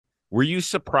Were you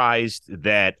surprised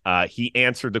that he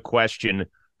answered the question,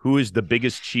 who is the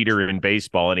biggest cheater in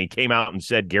baseball? And he came out and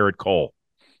said Garrett Cole.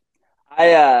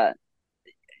 I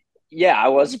Yeah, I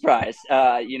was surprised.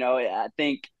 I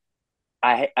think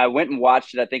I went and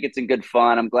watched it. I think it's in good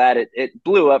fun. I'm glad it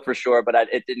blew up for sure, but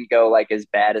it didn't go like as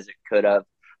bad as it could have.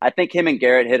 I think him and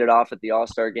Garrett hit it off at the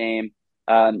All-Star game.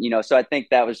 So I think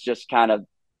that was just kind of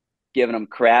giving him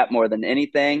crap more than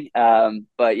anything.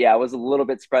 But yeah, I was a little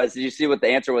bit surprised. Did you see what the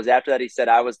answer was after that? He said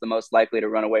I was the most likely to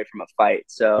run away from a fight.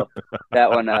 So that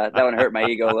one hurt my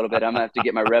ego a little bit. I'm gonna have to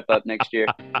get my rep up next year.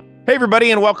 Hey,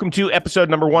 everybody, and welcome to episode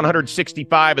number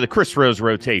 165 of the Chris Rose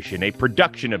Rotation, a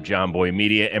production of John Boy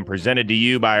Media and presented to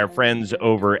you by our friends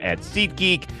over at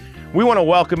SeatGeek. We want to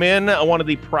welcome in one of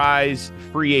the prize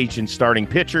free agent starting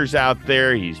pitchers out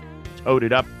there. He's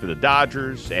toted up for the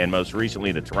Dodgers and most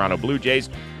recently the Toronto Blue Jays.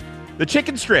 The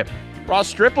chicken strip, Ross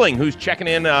Stripling, who's checking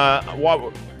in.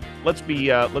 Let's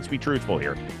be truthful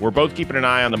here. We're both keeping an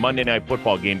eye on the Monday Night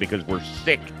Football game because we're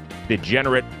sick,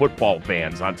 degenerate football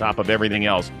fans on top of everything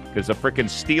else because the freaking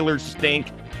Steelers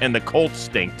stink and the Colts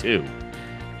stink too.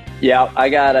 Yeah,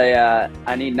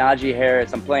 I need Najee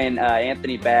Harris. I'm playing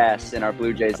Anthony Bass in our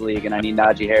Blue Jays league, and I need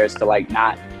Najee Harris to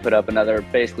not put up another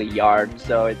basically yard.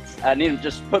 So I need him to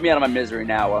just put me out of my misery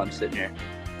now while I'm sitting here.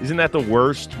 Isn't that the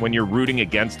worst when you're rooting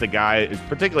against a guy,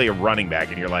 particularly a running back,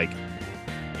 and you're like,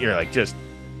 just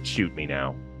shoot me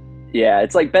now. Yeah,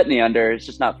 it's like betting the under. It's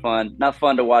just not fun. Not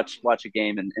fun to watch a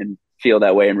game and feel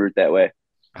that way and root that way.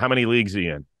 How many leagues are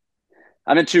you in?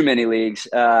 I'm in too many leagues.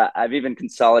 I've even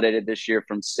consolidated this year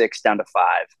from 6 down to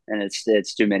 5, and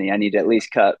it's too many. I need to at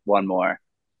least cut one more.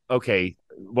 Okay,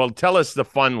 well, tell us the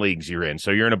fun leagues you're in.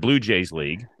 So you're in a Blue Jays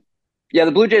league. Yeah,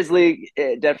 the Blue Jays league,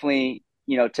 it definitely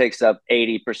takes up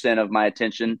 80% of my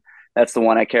attention. That's the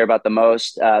one I care about the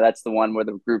most. That's the one where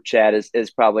the group chat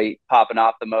is probably popping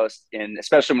off the most, and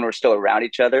especially when we're still around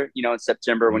each other. In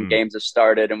September when Mm. games have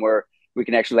started and we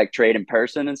can actually like trade in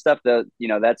person and stuff.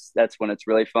 That's when it's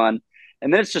really fun.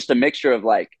 And then it's just a mixture of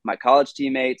like my college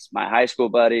teammates, my high school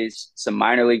buddies, some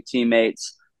minor league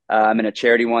teammates. I'm in a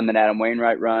charity one that Adam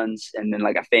Wainwright runs, and then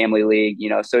like a family league.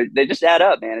 So they just add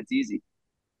up, man. It's easy.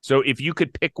 So if you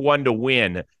could pick one to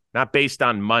win, not based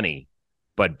on money,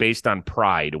 but based on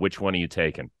pride, which one are you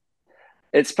taking?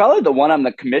 It's probably the one I'm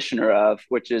the commissioner of,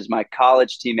 which is my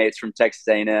college teammates from Texas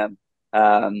A&M.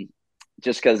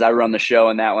 Just because I run the show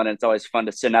in that one, and it's always fun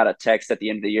to send out a text at the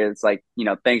end of the year. It's like,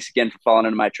 thanks again for falling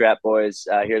into my trap, boys.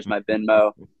 Here's my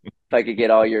Venmo. If I could get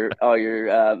all your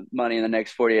money in the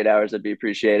next 48 hours, that'd be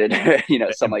appreciated.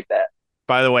 Something like that.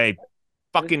 By the way,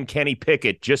 fucking Kenny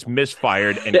Pickett just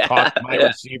misfired and cost Yeah, my yeah,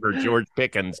 receiver, George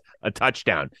Pickens, a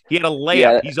touchdown. He had a layup.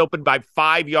 yeah, He's open by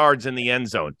 5 yards in the end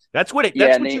zone. That's what yeah.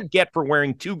 that's what you get for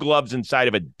wearing two gloves inside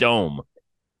of a dome.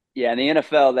 In the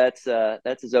NFL,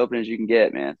 that's as open as you can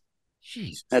get, man. That's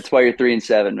Jesus. why you're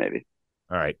 3-7, maybe.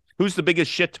 All right. Who's the biggest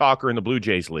shit talker in the Blue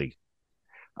Jays league?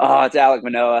 Oh, it's Alek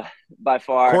Manoah by Of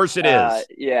far. course it is.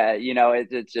 Yeah,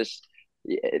 it's just,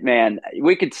 man,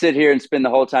 we could sit here and spend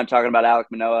the whole time talking about Alek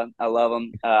Manoah. I love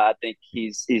him. I think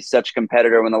he's such a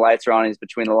competitor when the lights are on. He's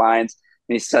between the lines.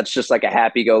 And he's such just like a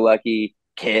happy-go-lucky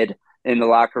kid in the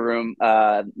locker room.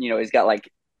 He's got like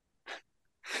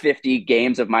 50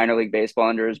 games of minor league baseball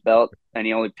under his belt, and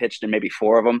he only pitched in maybe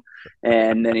 4 of them.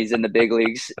 And then he's in the big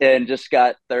leagues and just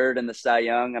got third in the Cy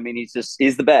Young. I mean, he's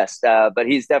the best, but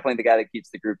he's definitely the guy that keeps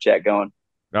the group chat going.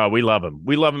 Oh, we love him.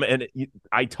 We love him. And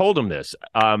I told him this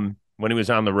when he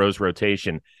was on the Rose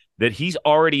rotation that he's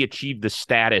already achieved the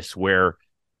status where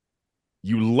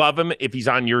you love him if he's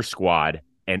on your squad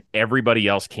and everybody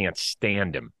else can't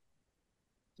stand him.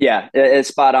 Yeah, it's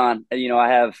spot on. I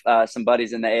have some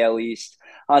buddies in the AL East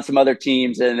on some other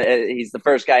teams, and he's the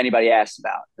first guy anybody asks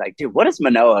about. Like, dude, what is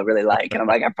Manoah really like? And I'm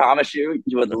like, I promise you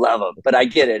would love him. But I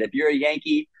get it. If you're a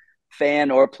Yankee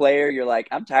fan or player, you're like,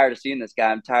 I'm tired of seeing this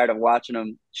guy. I'm tired of watching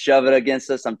him shove it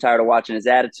against us. I'm tired of watching his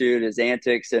attitude, his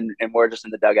antics, and we're just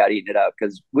in the dugout eating it up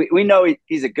because we know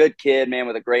he's a good kid, man,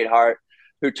 with a great heart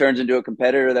who turns into a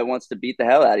competitor that wants to beat the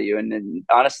hell out of you. And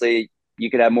honestly, you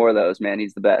could have more of those, man.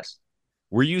 He's the best.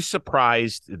 Were you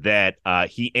surprised that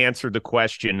he answered the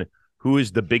question, who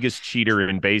is the biggest cheater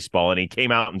in baseball? And he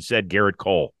came out and said Garrett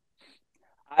Cole.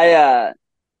 I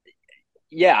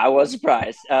Yeah, I was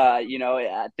surprised.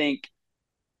 I think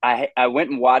I went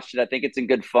and watched it. I think it's in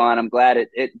good fun. I'm glad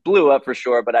it blew up for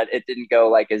sure, but it didn't go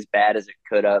like as bad as it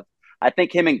could have. I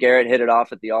think him and Garrett hit it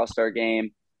off at the All-Star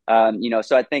game.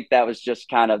 So I think that was just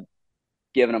kind of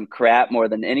giving him crap more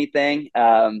than anything.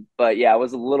 But yeah, I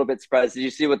was a little bit surprised. Did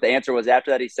you see what the answer was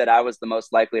after that? He said I was the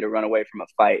most likely to run away from a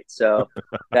fight. So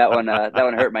that one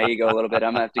hurt my ego a little bit.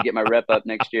 I'm gonna have to get my rep up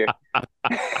next year.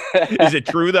 Is it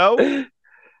true though?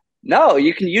 No,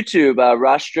 you can YouTube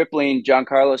Ross Stripling,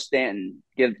 Giancarlo Stanton.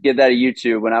 Give that a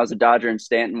YouTube. When I was a Dodger and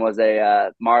Stanton was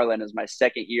a Marlin, as my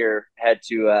second year, had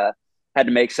to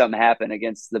make something happen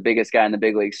against the biggest guy in the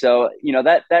big league. So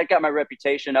that got my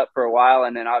reputation up for a while,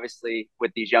 and then obviously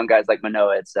with these young guys like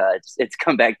Manoah, it's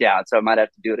come back down. So I might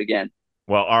have to do it again.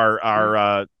 Well,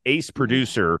 our ace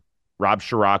producer Rob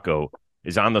Scirocco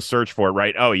is on the search for it,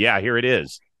 right? Oh yeah, here it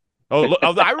is. Oh, look,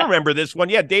 I remember this one.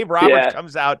 Yeah, Dave Roberts Yeah,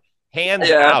 comes out, hands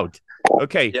yeah, out.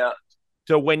 Okay, yeah.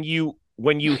 so when you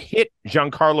hit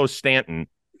Giancarlo Stanton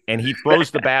and he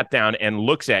throws the bat down and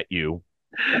looks at you,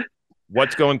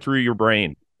 what's going through your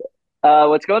brain?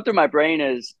 What's going through my brain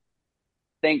is,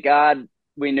 thank God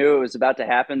we knew it was about to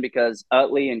happen, because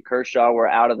Utley and Kershaw were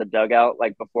out of the dugout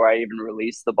like before I even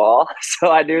released the ball.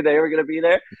 So I knew they were going to be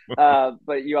there.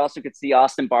 But you also could see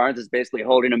Austin Barnes is basically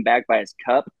holding him back by his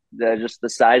cup, just the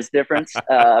size difference.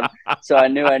 So I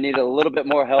knew I needed a little bit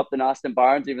more help than Austin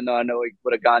Barnes, even though I know he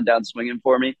would have gone down swinging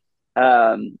for me.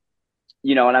 And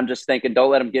I'm just thinking,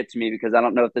 don't let him get to me, because I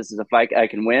don't know if this is a fight I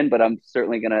can win, but I'm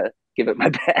certainly going to give it my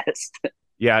best.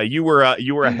 Yeah, you were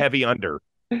a heavy under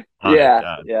on it.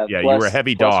 Yeah, yeah. Yeah, you were a Plus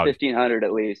heavy plus dog. 1,500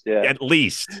 at least. Yeah. At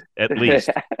least.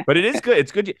 But it is good.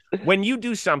 It's good when you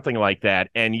do something like that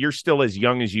and you're still as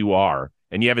young as you are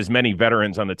and you have as many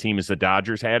veterans on the team as the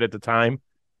Dodgers had at the time.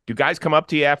 Do guys come up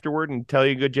to you afterward and tell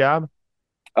you good job?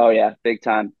 Oh yeah, big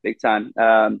time, big time.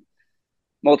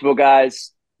 Multiple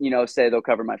guys, say they'll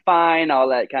cover my fine, all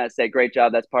that, kind of say, great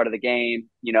job, that's part of the game,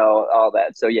 all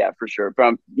that. So yeah, for sure.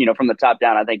 From the top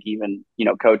down, I think even,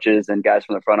 coaches and guys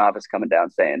from the front office coming down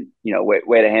saying,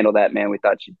 way to handle that, man. We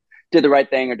thought you did the right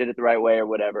thing or did it the right way or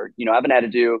whatever. I don't know if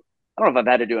I've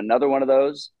had to do another one of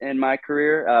those in my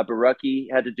career.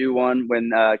 Barucki had to do one when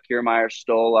Kiermaier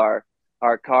stole our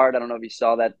card. I don't know if you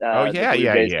saw that. Oh The yeah, Blue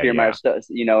yeah, Jays, yeah, Kiermaier,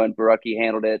 yeah. and Barucki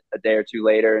handled it a day or two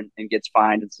later and gets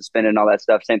fined and suspended and all that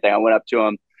stuff. Same thing. I went up to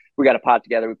him. We got a pot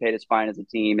together. We paid his fine as a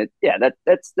team.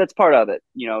 That's part of it.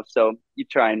 So you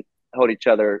try and hold each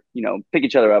other. Pick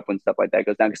each other up when stuff like that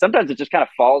goes down. Because sometimes it just kind of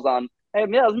falls on. Hey, I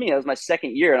mean, that was me. That was my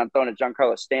second year, and I'm throwing at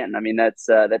Giancarlo Stanton. I mean, that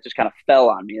just kind of fell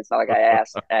on me. It's not like I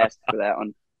asked for that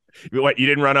one. What, you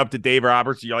didn't run up to Dave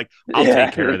Roberts? You're like, I'll take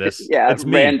Yeah. care of this. Yeah. It's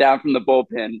Ran me. down from the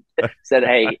bullpen, said,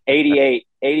 hey, 88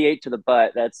 to the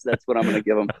butt. That's what I'm going to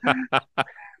give them.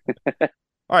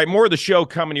 All right, more of the show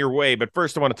coming your way, but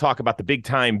first I want to talk about the big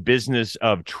time business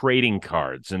of trading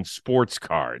cards and sports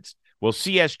cards. Well,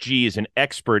 CSG is an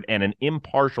expert and an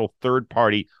impartial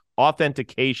third-party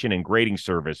authentication and grading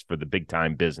service for the big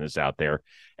time business out there.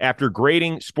 After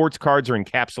grading, sports cards are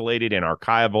encapsulated in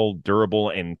archival, durable,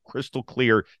 and crystal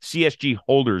clear CSG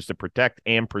holders to protect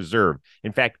and preserve.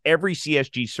 In fact, every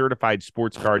CSG certified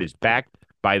sports card is backed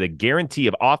by the guarantee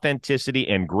of authenticity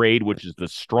and grade, which is the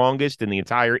strongest in the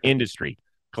entire industry.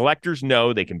 Collectors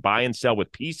know they can buy and sell with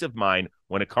peace of mind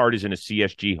when a card is in a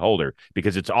CSG holder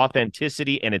because its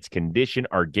authenticity and its condition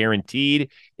are guaranteed.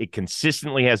 It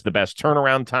consistently has the best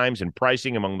turnaround times and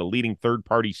pricing among the leading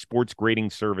third-party sports grading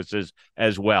services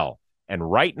as well.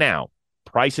 And right now,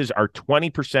 prices are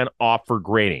 20% off for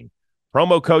grading.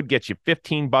 Promo code gets you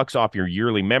 $15 off your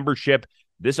yearly membership.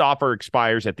 This offer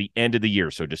expires at the end of the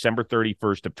year, so December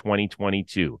 31st of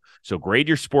 2022. So grade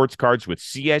your sports cards with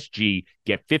CSG.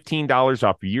 Get $15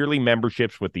 off yearly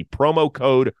memberships with the promo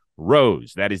code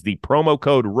ROSE. That is the promo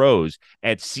code ROSE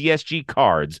at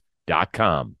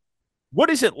csgcards.com.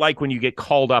 What is it like when you get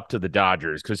called up to the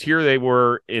Dodgers? Because here they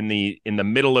were in the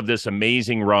middle of this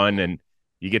amazing run, and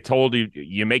you get told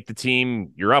you make the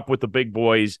team, you're up with the big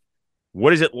boys.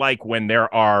 What is it like when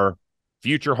there are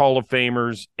future Hall of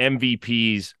Famers,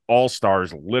 MVPs,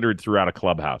 all-stars littered throughout a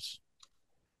clubhouse?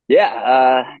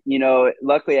 Yeah.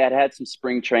 Luckily I'd had some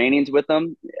spring trainings with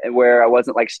them where I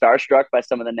wasn't like starstruck by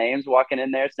some of the names walking in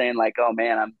there saying like, oh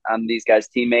man, I'm these guys'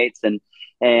 teammates and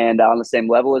on the same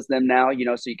level as them now,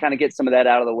 so you kind of get some of that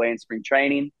out of the way in spring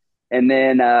training. And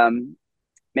then,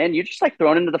 man, you're just like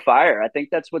thrown into the fire. I think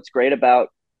that's what's great about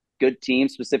good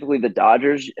teams, specifically the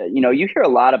Dodgers. You hear a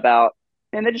lot about,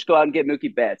 and they just go out and get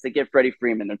Mookie Betts. They get Freddie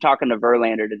Freeman. They're talking to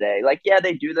Verlander today. Like, yeah,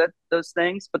 they do those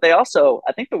things, but they also,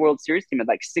 I think the World Series team had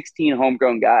like 16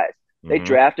 homegrown guys. They Mm-hmm.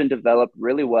 draft and develop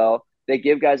really well. They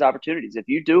give guys opportunities. If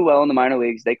you do well in the minor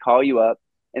leagues, they call you up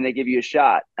and they give you a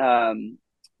shot.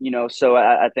 So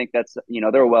I think that's,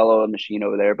 they're a well-oiled machine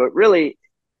over there. But really,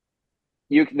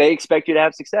 they expect you to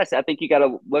have success. I think you got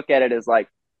to look at it as like,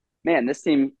 man, this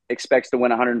team expects to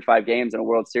win 105 games in a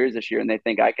World Series this year, and they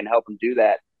think I can help them do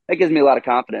that. That gives me a lot of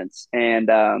confidence, and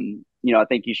I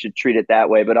think you should treat it that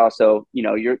way. But also,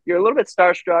 you're a little bit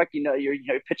starstruck.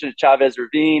 You're pitching to Chavez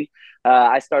Ravine.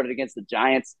 I started against the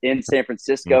Giants in San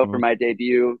Francisco for Mm-hmm. my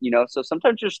debut. So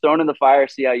sometimes you're just thrown in the fire,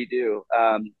 see how you do.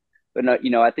 But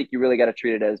no, I think you really got to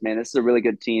treat it as, man, this is a really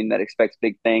good team that expects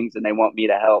big things, and they want me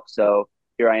to help. So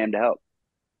here I am to help.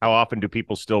 How often do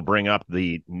people still bring up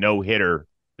the no hitter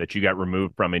that you got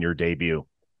removed from in your debut?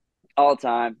 All the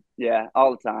time. Yeah,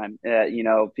 all the time.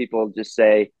 People just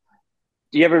say,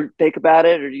 do you ever think about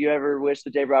it, or do you ever wish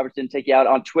that Dave Roberts didn't take you out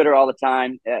on Twitter all the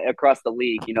time across the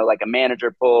league? Like a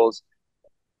manager pulls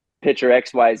pitcher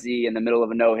XYZ in the middle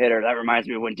of a no hitter. That reminds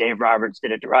me of when Dave Roberts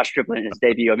did it to Ross Stripling in his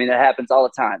debut. I mean, that happens all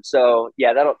the time. So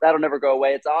yeah, that'll never go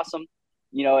away. It's awesome.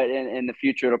 In the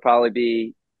future, it'll probably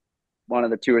be one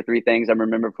of the two or three things I'm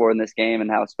remembered for in this game and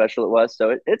how special it was.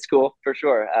 So it's cool for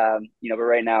sure. But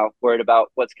right now, worried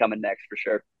about what's coming next for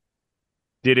sure.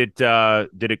 Did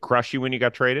it crush you when you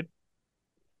got traded?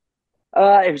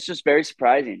 It was just very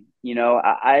surprising.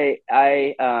 I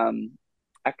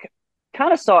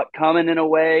kind of saw it coming in a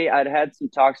way. I'd had some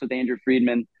talks with Andrew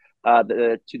Friedman,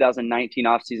 the 2019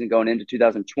 offseason going into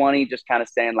 2020, just kind of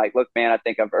saying like, look, man, I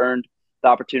think I've earned the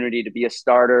opportunity to be a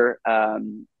starter.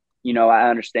 I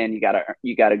understand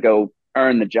you gotta go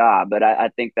earn the job, but I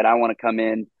think that I want to come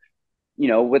in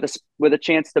with a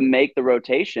chance to make the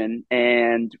rotation.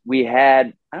 And we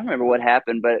had, I don't remember what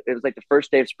happened, but it was like the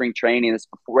first day of spring training. This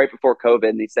right before COVID,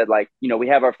 and he said like, we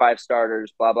have our five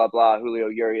starters, blah blah blah. Julio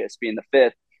Urias being the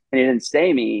fifth, and he didn't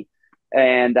say me.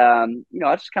 And I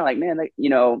was just kind of like, man,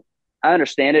 I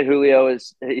understand it. Julio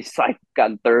he's like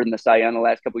gotten third in the Cy Young the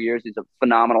last couple of years. He's a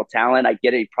phenomenal talent. I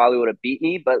get it. He probably would have beat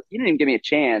me, but you didn't even give me a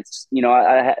chance.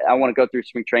 I want to go through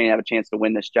spring training, have a chance to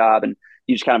win this job, and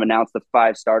you just kind of announce the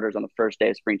five starters on the first day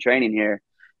of spring training here.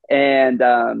 And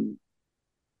then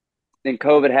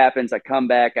COVID happens. I come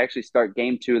back, I actually start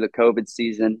game two of the COVID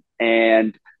season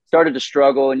and started to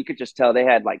struggle. And you could just tell they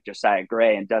had like Josiah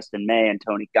Gray and Dustin May and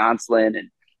Tony Gonsolin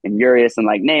and Urias and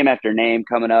like name after name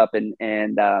coming up. And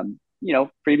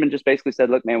Friedman just basically said,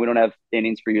 look, man, we don't have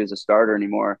innings for you as a starter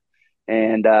anymore.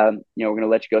 And, we're going to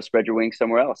let you go spread your wings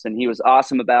somewhere else. And he was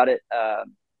awesome about it.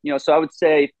 So I would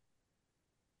say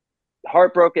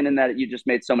heartbroken in that you just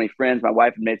made so many friends. My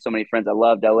wife had made so many friends. I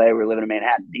loved LA. We were living in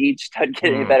Manhattan Beach. Doesn't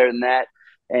get any Mm. better than that.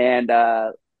 And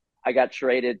I got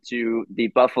traded to the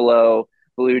Buffalo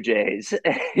Blue Jays. So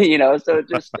it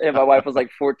just and my wife was like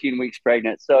 14 weeks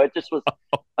pregnant. So it just was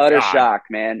utter God. shock,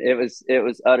 man. It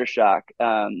was utter shock.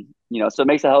 So it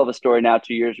makes a hell of a story now,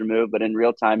 2 years removed, but in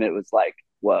real time it was like,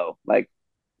 whoa, like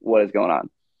what is going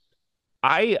on?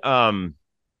 I um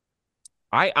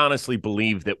I honestly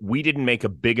believe that we didn't make a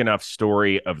big enough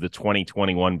story of the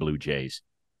 2021 Blue Jays.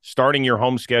 Starting your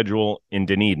home schedule in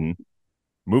Dunedin,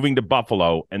 moving to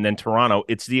Buffalo, and then Toronto.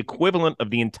 It's the equivalent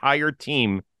of the entire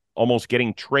team almost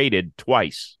getting traded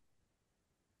twice.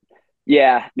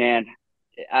 Yeah, man.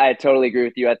 I totally agree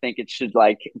with you. I think it should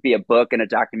like be a book and a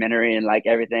documentary and like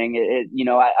everything.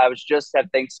 I was just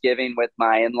at Thanksgiving with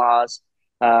my in-laws,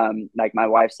 like my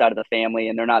wife's side of the family,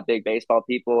 and they're not big baseball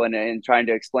people, and trying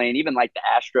to explain even like the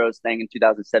Astros thing in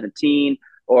 2017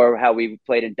 or how we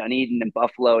played in Dunedin and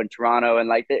Buffalo and Toronto, and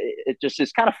like it just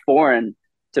is kind of foreign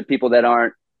to people that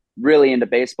aren't really into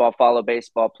baseball, follow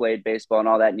baseball, played baseball, and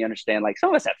all that. And you understand, like some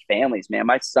of us have families, man.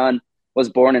 My son was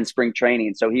born in spring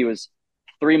training, so he was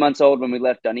 3 months old when we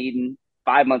left Dunedin,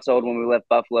 5 months old when we left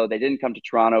Buffalo. They didn't come to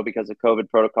Toronto because of COVID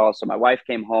protocol. So my wife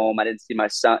came home. I didn't see my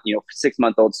son,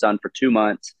 6-month-old son for 2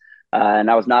 months.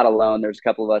 And I was not alone. There's a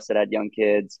couple of us that had young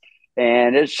kids.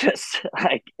 And it's just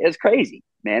like, it's crazy,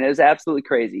 man. It was absolutely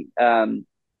crazy.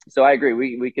 So I agree.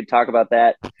 We could talk about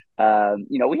that.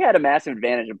 We had a massive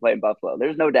advantage in playing Buffalo.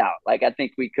 There's no doubt. Like, I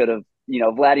think we could have,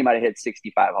 Vladdy might have hit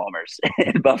 65 homers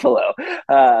in Buffalo.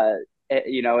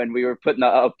 And we were putting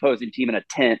the opposing team in a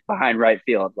tent behind right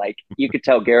field. Like you could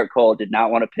tell Garrett Cole did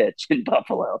not want to pitch in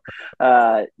Buffalo,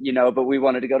 but we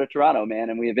wanted to go to Toronto, man.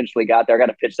 And we eventually got there. I got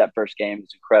to pitch that first game. It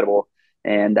was incredible.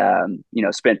 And,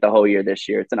 spent the whole year this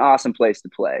year. It's an awesome place to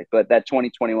play, but that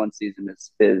 2021 season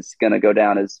is going to go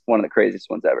down as one of the craziest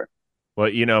ones ever. Well,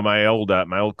 my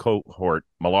old cohort,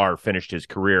 Millar, finished his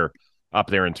career up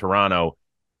there in Toronto.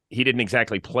 He didn't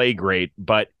exactly play great,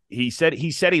 but he said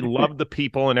he loved the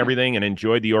people and everything and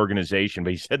enjoyed the organization,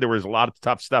 but he said there was a lot of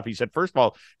tough stuff. He said, first of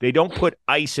all, they don't put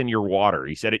ice in your water.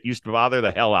 He said it used to bother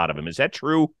the hell out of him. Is that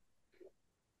true?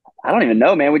 I don't even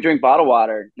know, man. We drink bottled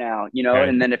water now, Okay.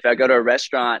 and then if I go to a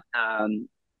restaurant,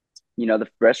 the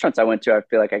restaurants I went to, I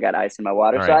feel like I got ice in my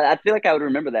water. All So right. I feel like I would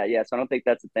remember that. Yeah. So I don't think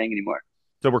that's a thing anymore.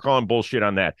 So we're calling bullshit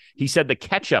on that. He said the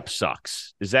ketchup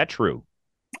sucks. Is that true?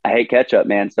 I hate ketchup,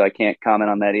 man, so I can't comment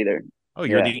on that either. Oh,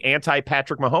 you're the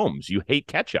anti-Patrick Mahomes. You hate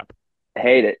ketchup. I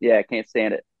hate it. Yeah, I can't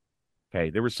stand it. Okay,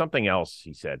 there was something else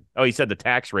he said. Oh, he said the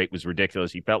tax rate was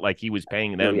ridiculous. He felt like he was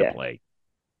paying them to play.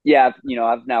 Yeah,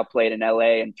 I've now played in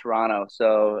LA and Toronto,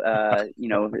 so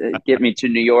get me to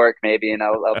New York maybe, and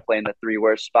I'll play in the three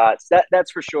worst spots.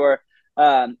 That's for sure.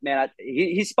 Man,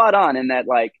 he's spot on in that,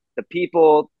 like, the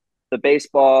people, the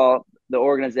baseball, the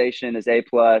organization is A+.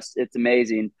 It's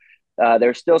amazing.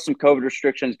 There's still some COVID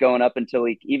restrictions going up until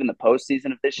even the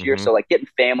postseason of this year. So, like, getting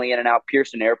family in and out,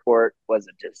 Pearson Airport was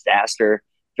a disaster.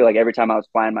 I feel like every time I was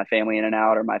flying my family in and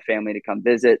out, or my family to come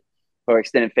visit, or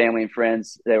extended family and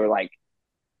friends, they were like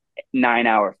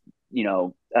 9-hour,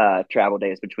 travel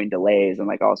days between delays and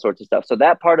like all sorts of stuff. So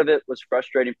that part of it was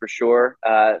frustrating for sure.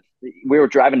 We were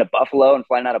driving to Buffalo and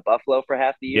flying out of Buffalo for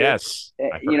half the year. Yes,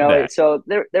 I heard that. So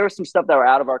there was some stuff that were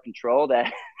out of our control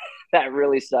that that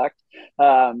really sucked.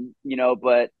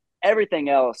 But everything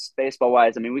else, baseball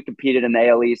wise, I mean, we competed in the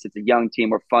AL East. It's a young team.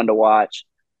 We're fun to watch.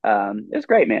 It was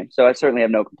great, man. So I certainly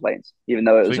have no complaints, even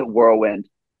though it was a whirlwind.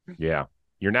 Yeah.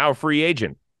 You're now a free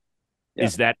agent. Yeah.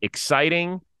 Is that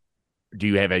exciting? Do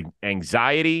you have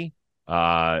anxiety,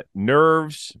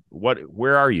 nerves?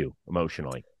 Where are you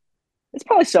emotionally? It's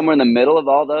probably somewhere in the middle of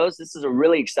all those. This is a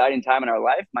really exciting time in our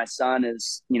life. My son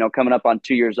is, coming up on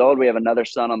 2 years old. We have another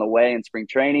son on the way in spring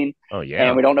training. Oh, yeah.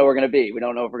 And we don't know where we're going to be. We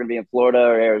don't know if we're going to be in Florida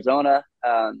or Arizona.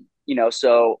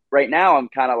 So right now I'm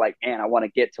kind of like, man, I want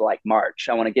to get to like March.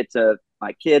 I want to get to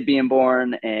my kid being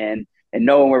born and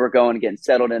knowing where we're going and getting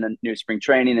settled in a new spring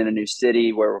training in a new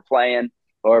city where we're playing,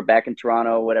 or back in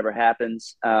Toronto, whatever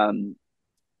happens. And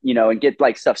get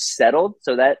like stuff settled.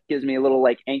 So that gives me a little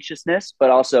like anxiousness, but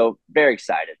also very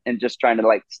excited and just trying to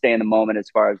like stay in the moment as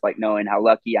far as like knowing how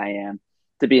lucky I am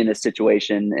to be in this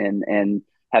situation and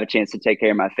have a chance to take care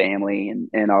of my family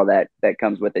and all that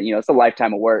comes with it. It's a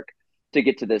lifetime of work to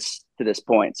get to this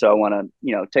point. So I want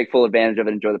to, take full advantage of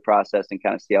it, enjoy the process, and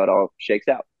kind of see how it all shakes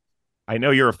out. I know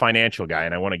you're a financial guy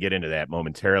and I want to get into that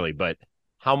momentarily, but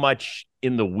how much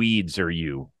in the weeds are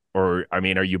you? Or, I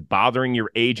mean, are you bothering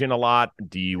your agent a lot?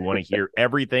 Do you want to hear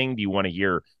everything? Do you want to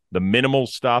hear the minimal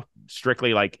stuff?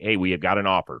 Strictly like, hey, we have got an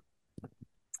offer.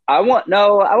 I want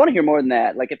to hear more than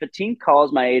that. Like, if a team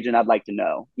calls my agent, I'd like to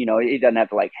know. He doesn't have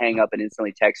to like hang up and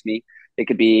instantly text me. It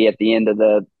could be at the end of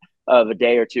a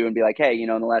day or two and be like, hey, in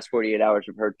the last 48 hours,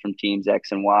 we've heard from teams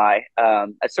X and Y. I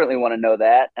certainly want to know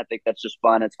that. I think that's just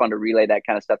fun. It's fun to relay that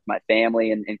kind of stuff to my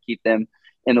family and keep them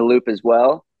in the loop as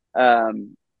well.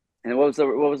 And what was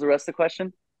the rest of the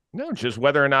question? No, just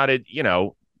whether or not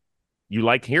you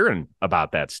like hearing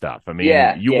about that stuff. I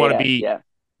mean, you want to be. Yeah.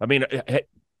 I mean,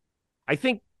 I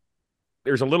think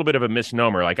there's a little bit of a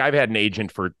misnomer. Like, I've had an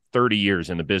agent for 30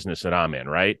 years in the business that I'm in,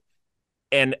 right?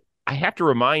 And I have to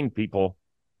remind people,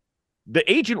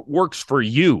 the agent works for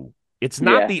you. It's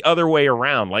not the other way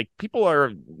around. Like, people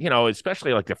are,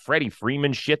 especially like the Freddie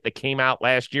Freeman shit that came out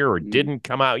last year or didn't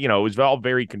come out. It was all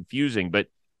very confusing, but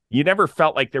you never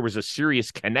felt like there was a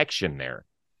serious connection there.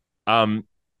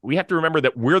 We have to remember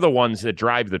that we're the ones that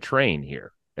drive the train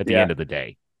here at the end of the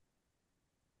day.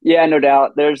 Yeah, no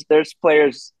doubt. There's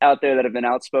players out there that have been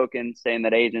outspoken saying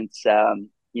that agents,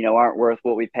 aren't worth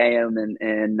what we pay them.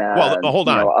 Well, hold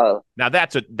on. Now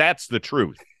that's the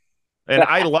truth. And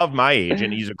I love my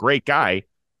agent. He's a great guy.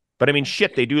 But I mean,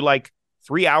 shit, they do like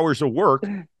 3 hours of work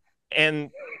and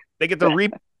they get to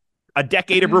reap a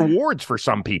decade of rewards for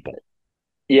some people.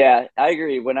 Yeah, I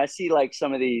agree. When I see like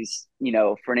some of these,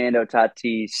 Fernando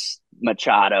Tatis,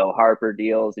 Machado, Harper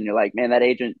deals, and you're like, man, that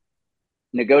agent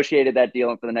negotiated that deal,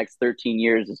 and for the next 13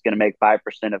 years is going to make 5%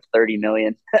 of 30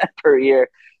 million per year.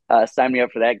 Sign me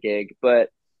up for that gig. But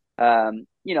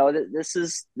this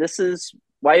is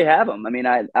why you have them. I mean,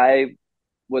 I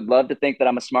would love to think that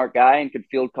I'm a smart guy and could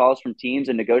field calls from teams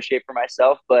and negotiate for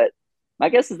myself, but my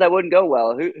guess is that wouldn't go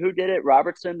well. Who did it?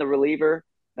 Robertson, the reliever.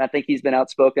 And I think he's been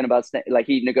outspoken about like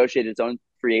he negotiated his own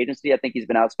free agency. I think he's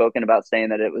been outspoken about saying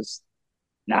that it was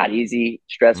not easy,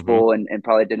 stressful, and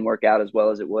probably didn't work out as well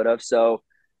as it would have. So,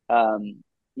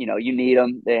 you need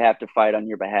them. They have to fight on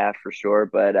your behalf for sure.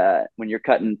 But when you're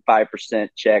cutting 5%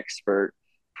 checks for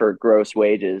gross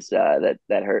wages, that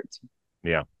hurts.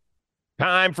 Yeah.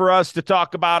 Time for us to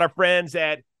talk about our friends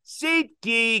at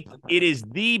SeatGeek. It is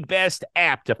the best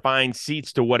app to find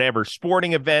seats to whatever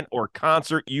sporting event or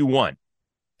concert you want.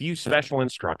 Few special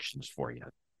instructions for you.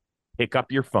 Pick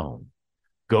up your phone,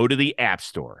 go to the App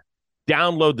Store,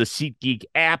 download the SeatGeek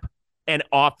app, and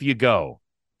off you go.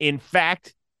 In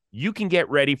fact, you can get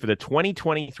ready for the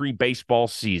 2023 baseball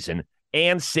season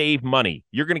and save money.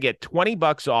 You're going to get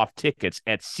 $20 off tickets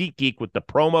at SeatGeek with the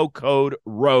promo code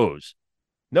ROSE.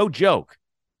 No joke.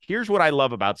 Here's what I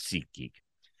love about SeatGeek.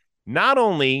 Not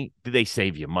only do they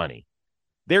save you money,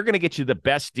 they're going to get you the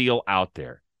best deal out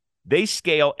there. They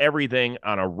scale everything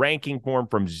on a ranking form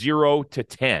from 0 to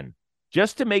 10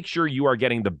 just to make sure you are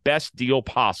getting the best deal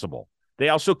possible. They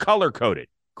also color code it.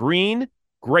 Green,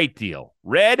 great deal.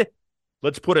 Red,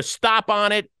 let's put a stop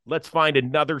on it. Let's find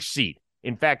another seat.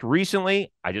 In fact,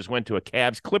 recently, I just went to a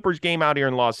Cavs Clippers game out here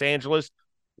in Los Angeles.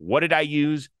 What did I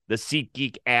use? The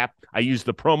SeatGeek app. I used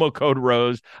the promo code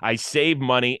ROSE. I saved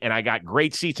money, and I got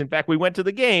great seats. In fact, we went to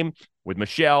the game with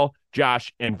Michelle,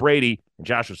 Josh, and Brady. And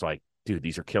Josh was like, dude,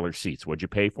 these are killer seats. What'd you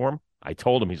pay for them? I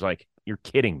told him. He's like, you're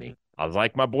kidding me. I was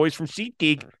like, my boys from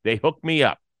SeatGeek, they hooked me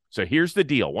up. So here's the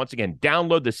deal. Once again,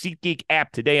 download the SeatGeek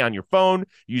app today on your phone.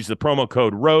 Use the promo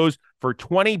code ROSE for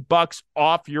 $20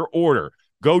 off your order.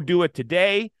 Go do it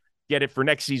today. Get it for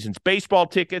next season's baseball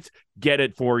tickets. Get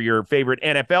it for your favorite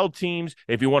NFL teams.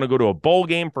 If you want to go to a bowl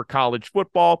game for college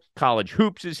football, college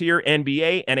hoops is here,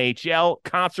 NBA, NHL,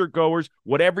 concert goers,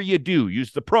 whatever you do,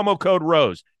 use the promo code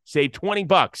ROSE. Save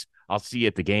 $20. I'll see you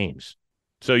at the games.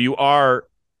 So you are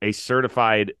a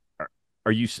certified,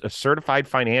 are you a certified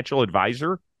financial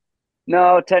advisor?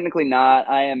 No, technically not.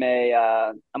 I'm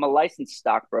a licensed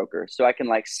stockbroker, so I can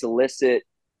like solicit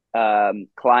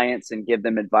clients and give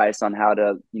them advice on how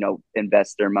to,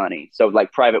 invest their money. So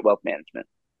like private wealth management.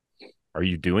 Are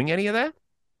you doing any of that?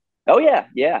 Oh yeah.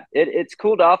 Yeah. It's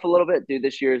cooled off a little bit, dude.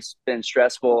 This year's been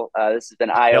stressful. This has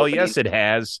been eye Hell opening. yes, it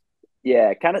has.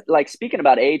 Yeah. Kind of like speaking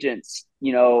about agents,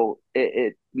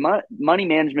 money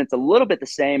management's a little bit the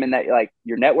same in that like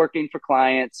you're networking for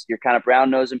clients, you're kind of brown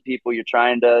nosing people, you're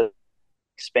trying to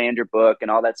expand your book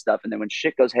and all that stuff. And then when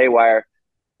shit goes haywire,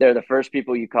 they're the first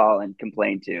people you call and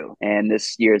complain to. And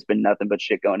this year has been nothing but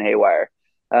shit going haywire.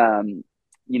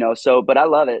 But I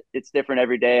love it. It's different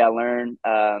every day. I learn,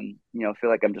 feel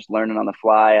like I'm just learning on the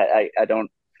fly. I don't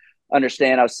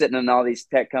understand. I was sitting in all these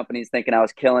tech companies thinking I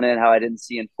was killing it, how I didn't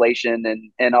see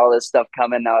inflation and all this stuff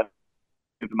coming. Now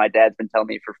my dad's been telling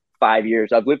me for 5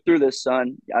 years, I've lived through this,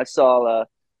 son. I saw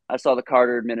the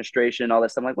Carter administration, all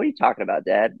this. I'm like, what are you talking about,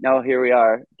 Dad? No, here we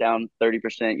are, down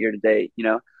 30% year to date.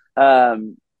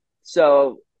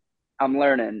 So I'm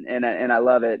learning and I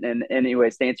love it. And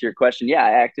anyways, to answer your question, yeah,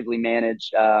 I actively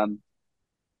manage. I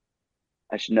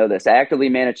should know this. I actively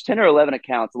manage 10 or 11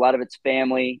 accounts. A lot of it's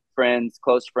family, friends,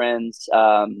 close friends,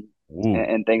 and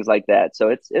things like that. So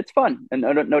it's fun, and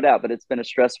no doubt. But it's been a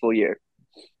stressful year.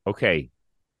 Okay,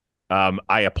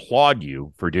 I applaud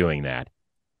you for doing that.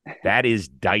 That is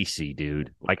dicey,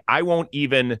 dude. Like, I won't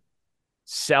even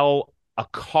sell a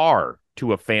car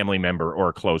to a family member or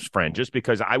a close friend just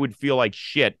because I would feel like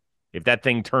shit if that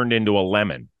thing turned into a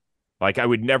lemon. Like, I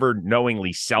would never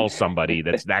knowingly sell somebody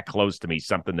that's that close to me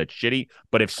something that's shitty.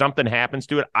 But if something happens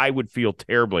to it, I would feel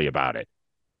terribly about it.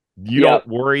 You don't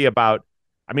worry about,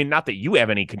 I mean, not that you have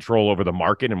any control over the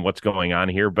market and what's going on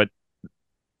here, but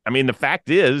I mean, the fact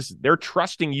is they're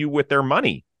trusting you with their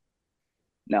money.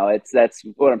 No, that's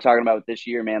what I'm talking about with this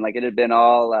year, man. Like it had been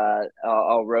all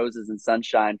roses and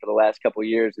sunshine for the last couple of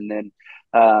years, and then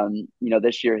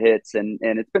this year hits, and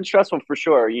it's been stressful for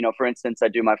sure. For instance, I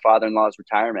do my father-in-law's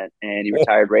retirement, and he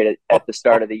retired right at the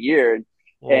start of the year,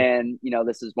 and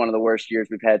this is one of the worst years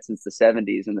we've had since the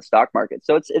 '70s in the stock market.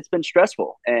 So it's been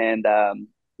stressful, and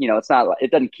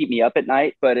it doesn't keep me up at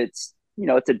night, but it's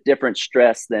a different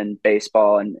stress than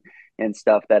baseball and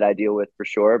stuff that I deal with for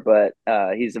sure. But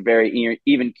he's a very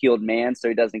even-keeled man, so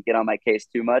he doesn't get on my case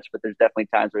too much. But there's definitely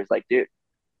times where he's like, dude, is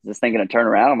this thing going to turn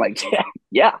around? I'm like,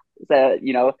 yeah.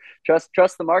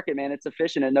 Trust the market, man. It's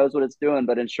efficient. It knows what it's doing.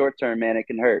 But in short term, man, it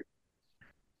can hurt.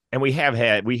 And we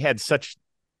had such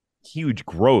huge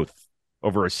growth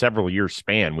over a several year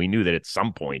span. We knew that at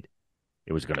some point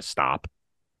it was going to stop.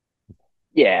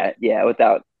 Yeah.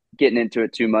 Without getting into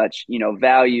it too much,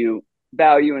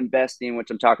 value investing,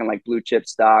 which I'm talking like blue chip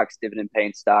stocks, dividend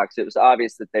paying stocks, it was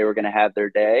obvious that they were going to have their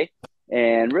day.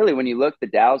 And really, when you look, the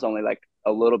Dow's only like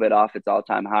a little bit off its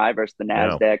all-time high versus the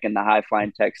NASDAQ, and the high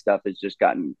flying tech stuff has just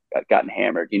gotten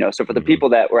hammered. So for the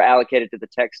people that were allocated to the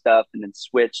tech stuff and then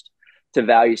switched to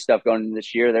value stuff going into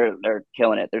this year, they're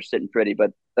killing it. They're sitting pretty.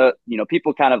 But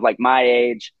people kind of like my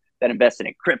age that invested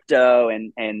in crypto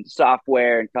and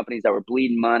software and companies that were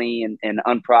bleeding money and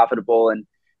unprofitable,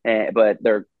 but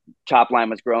their top line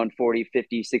was growing 40,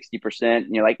 50, 60%.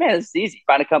 And you're like, man, this is easy.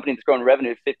 Find a company that's growing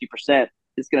revenue 50%.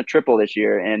 It's going to triple this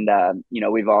year. And,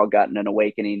 we've all gotten an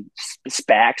awakening.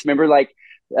 SPACs, remember like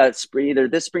either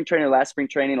this spring training or last spring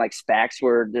training, like SPACs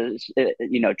were,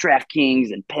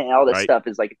 DraftKings and all this stuff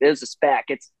is like, there's a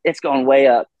SPAC. It's going way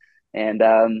up. And,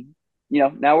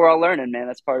 now we're all learning, man.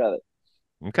 That's part of it.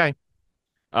 Okay.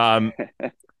 Um,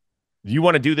 do you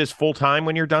want to do this full time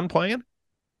when you're done playing?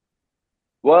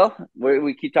 Well,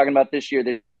 we keep talking about this year,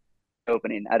 the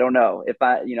opening. I don't know if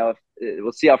if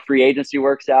we'll see how free agency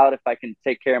works out. If I can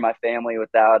take care of my family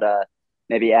without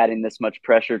maybe adding this much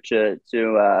pressure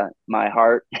to my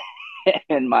heart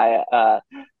and my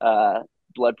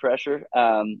blood pressure.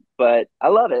 But I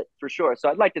love it for sure. So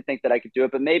I'd like to think that I could do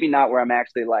it, but maybe not where I'm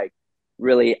actually like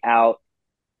really out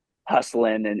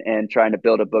hustling and trying to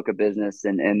build a book of business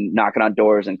and knocking on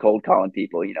doors and cold calling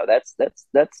people. That's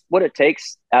what it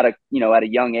takes at a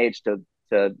young age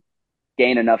to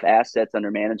gain enough assets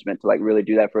under management to like really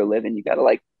do that for a living. You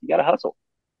gotta hustle.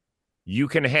 You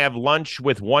can have lunch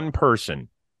with one person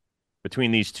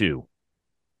between these two: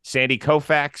 Sandy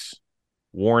Koufax,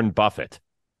 Warren Buffett.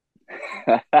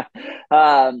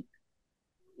 um,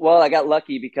 well, I got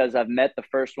lucky because I've met the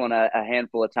first one a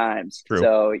handful of times. True.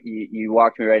 So you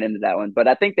walked me right into that one. But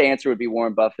I think the answer would be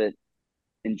Warren Buffett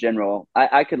in general.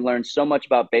 I could learn so much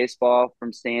about baseball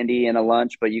from Sandy in a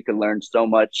lunch, but you could learn so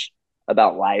much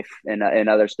about life and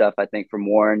other stuff, I think, from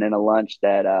Warren in a lunch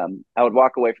that I would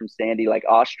walk away from Sandy like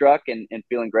awestruck and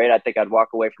feeling great. I think I'd walk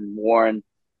away from Warren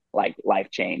like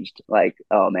life changed. Like,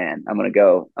 oh man, I'm gonna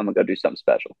go do something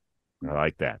special. I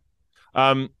like that.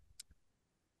 Um,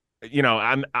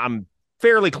 I'm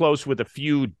fairly close with a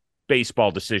few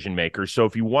baseball decision makers. So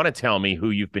if you want to tell me who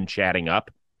you've been chatting up,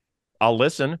 I'll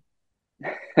listen.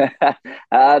 The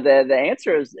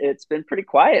answer is it's been pretty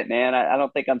quiet, man. I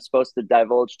don't think I'm supposed to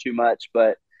divulge too much,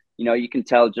 but you can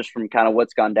tell just from kind of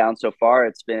what's gone down so far.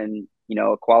 It's been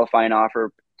a qualifying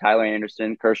offer. Tyler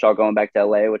Anderson, Kershaw going back to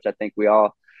LA, which I think we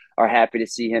all are happy to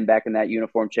see him back in that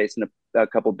uniform, chasing a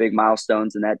couple big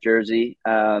milestones in that jersey.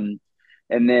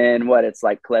 And then what it's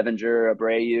like Clevenger,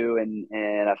 Abreu,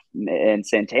 and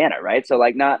Santana, right? So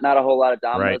like not a whole lot of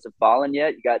Right. dominoes have fallen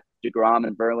yet. You got DeGrom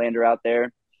and Verlander out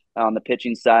there on the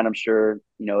pitching side. I'm sure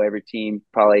every team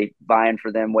probably vying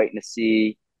for them, waiting to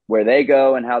see where they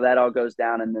go and how that all goes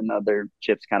down, and then other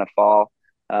chips kind of fall.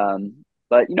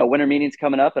 But winter meetings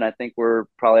coming up, and I think we're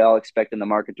probably all expecting the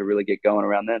market to really get going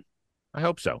around then. I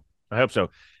hope so. I hope so.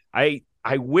 I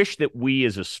wish that we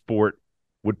as a sport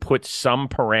would put some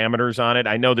parameters on it.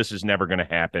 I know this is never going to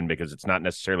happen because it's not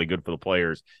necessarily good for the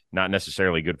players, not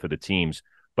necessarily good for the teams,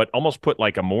 but almost put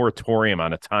like a moratorium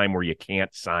on a time where you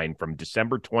can't sign from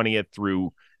December 20th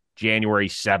through January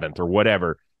 7th or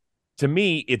whatever. To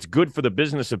me, it's good for the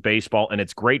business of baseball, and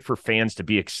it's great for fans to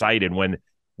be excited when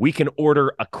we can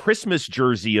order a Christmas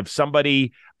jersey of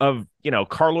somebody of,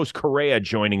 Carlos Correa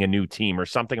joining a new team or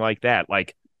something like that.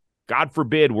 Like, God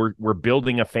forbid we're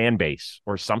building a fan base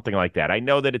or something like that. I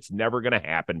know that it's never going to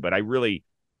happen, but I really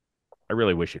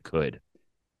wish it could.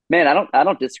 Man, I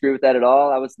don't disagree with that at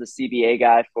all. I was the CBA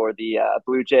guy for the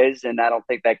Blue Jays, and I don't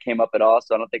think that came up at all.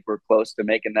 So I don't think we're close to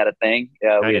making that a thing. I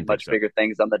We had didn't think much so. bigger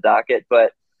things on the docket,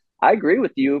 but I agree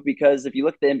with you because if you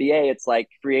look at the NBA, it's like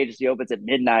free agency opens at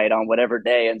midnight on whatever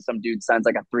day, and some dude signs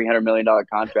like a $300 million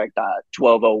contract on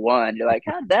 12:01. You're like,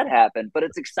 how did that happen? But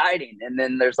it's exciting. And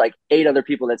then there's like 8 other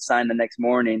people that sign the next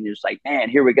morning. You're just like, man,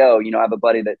 here we go. I have a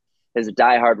buddy that is a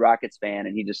diehard Rockets fan,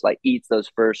 and he just like eats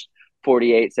those first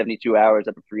 48, 72 hours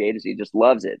of a free agency. He just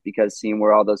loves it because seeing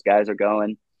where all those guys are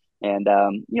going. And,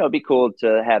 it'd be cool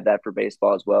to have that for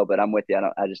baseball as well. But I'm with you.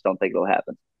 I just don't think it'll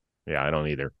happen. Yeah, I don't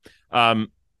either.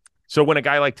 So when a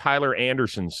guy like Tyler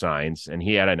Anderson signs, and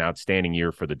he had an outstanding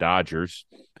year for the Dodgers,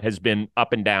 has been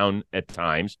up and down at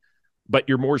times, but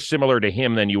you're more similar to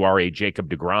him than you are a Jacob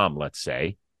deGrom, let's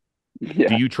say. Do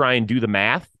Yeah. you try and do the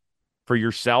math for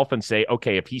yourself and say,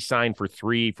 okay, if he signed for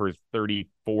 3 for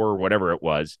 34, whatever it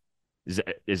was,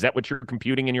 is that what you're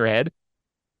computing in your head?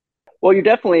 Well, you're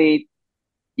definitely,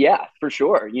 yeah, for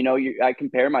sure. I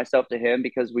compare myself to him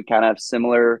because we kind of have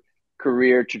similar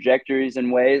career trajectories in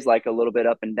ways, like a little bit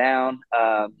up and down.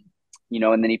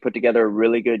 And then he put together a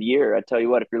really good year. I tell you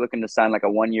what, if you're looking to sign like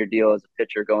a 1 year deal as a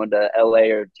pitcher going to LA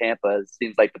or Tampa, it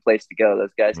seems like the place to go.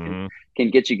 Those guys can Mm-hmm. can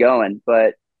get you going.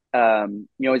 But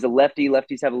he's a lefty.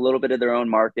 Lefties have a little bit of their own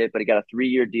market, but he got a 3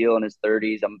 year deal in his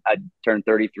 30s. I turned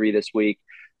 33 this week.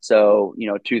 So,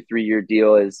 2 3 year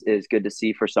deal is good to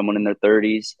see for someone in their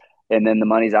 30s. And then the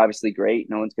money's obviously great.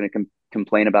 No one's going to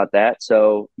complain about that.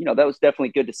 So, that was definitely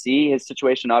good to see. His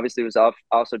situation obviously was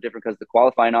also different because of the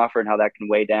qualifying offer and how that can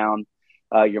weigh down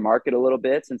your market a little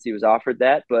bit since he was offered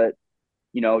that. But,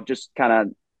 just kind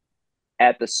of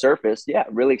at the surface, yeah,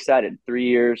 really excited. 3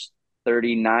 years,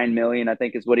 39 million, I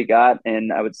think is what he got.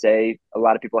 And I would say a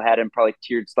lot of people had him probably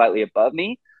tiered slightly above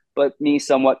me, but me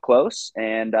somewhat close.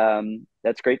 And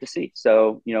that's great to see.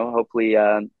 So,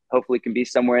 hopefully can be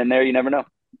somewhere in there. You never know.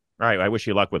 All right. I wish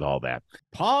you luck with all that.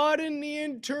 Pardon the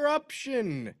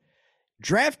interruption.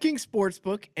 DraftKings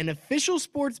Sportsbook, an official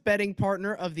sports betting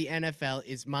partner of the NFL,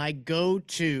 is my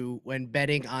go-to when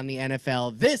betting on the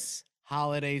NFL this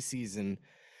holiday season.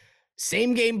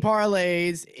 Same game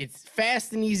parlays. It's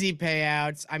fast and easy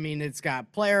payouts. I mean, it's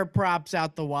got player props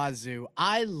out the wazoo.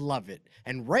 I love it.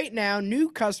 And right now,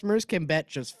 new customers can bet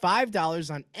just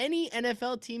 $5 on any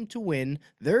NFL team to win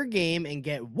their game and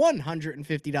get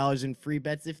 $150 in free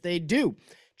bets if they do.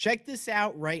 Check this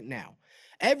out right now.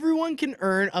 Everyone can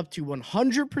earn up to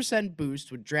 100%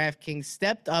 boost with DraftKings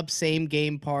stepped up same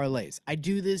game parlays. I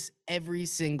do this every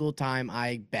single time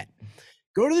I bet.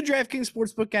 Go to the DraftKings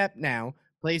Sportsbook app now,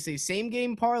 place a same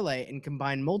game parlay, and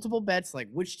combine multiple bets like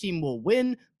which team will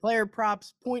win, player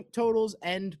props, point totals,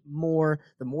 and more.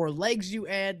 The more legs you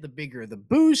add, the bigger the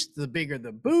boost, the bigger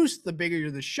the boost, the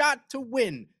bigger the shot to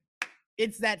win.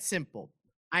 It's that simple.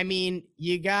 I mean,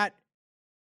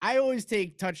 I always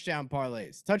take touchdown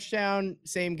parlays. Touchdown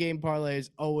same game parlays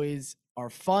always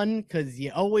are fun because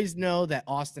you always know that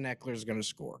Austin Eckler is going to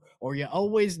score, or you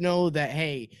always know that,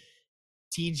 hey,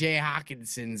 TJ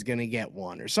Hawkinson's going to get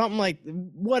one or something like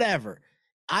whatever.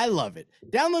 I love it.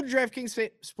 Download the DraftKings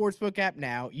Sportsbook app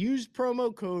now. Use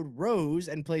promo code ROSE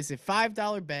and place a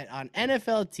 $5 bet on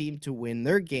NFL team to win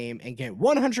their game and get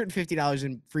 $150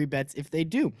 in free bets if they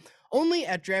do. Only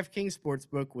at DraftKings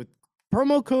Sportsbook with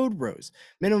promo code ROSE.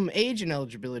 Minimum age and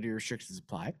eligibility restrictions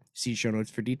apply. See show notes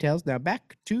for details. Now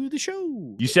back to the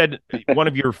show. You said one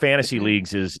of your fantasy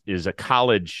leagues is a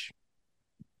college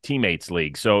teammates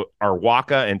league. So are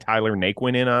Waka and Tyler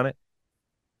Naquin in on it?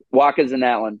 Waka's in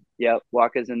that one. Yep,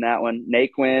 Waka's in that one.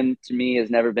 Naquin to me has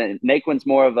never been. Naquin's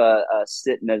more of a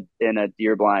sit in a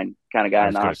deer blind kind of guy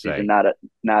in the offseason,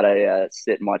 not a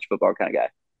sit and watch football kind of guy.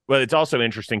 Well, it's also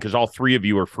interesting because all three of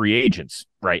you are free agents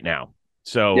right now.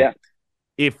 So yeah.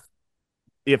 if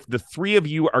the three of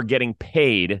you are getting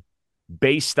paid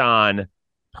based on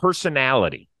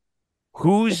personality,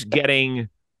 who's getting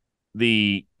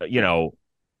the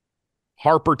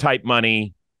Harper type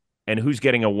money, and who's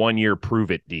getting a 1-year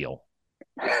prove it deal?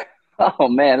 Oh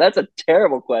man, that's a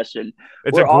terrible question.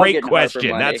 We're a great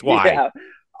question. That's why. Yeah,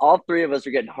 all three of us are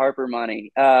getting Harper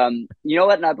money. You know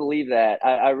what? And I believe that.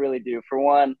 I really do. For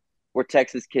one, we're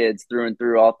Texas kids through and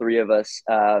through. All three of us.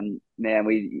 Man,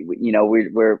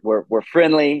 we're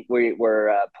friendly.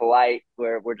 We're polite.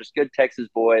 We're just good Texas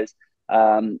boys.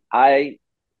 I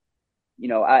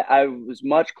was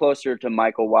much closer to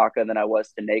Michael Waka than I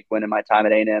was to Naquin in my time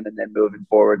at A&M, and then moving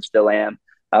forward, still am.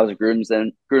 I was a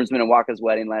groomsman in Waka's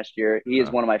wedding last year. He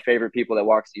is one of my favorite people that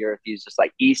walks the earth. He's just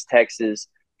like East Texas,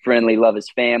 friendly, love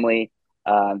his family.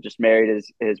 Just married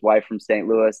his wife from St.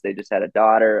 Louis. They just had a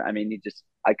daughter. I mean,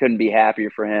 I couldn't be happier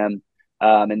for him.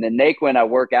 And then Naquin I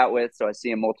work out with, so I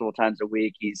see him multiple times a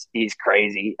week. He's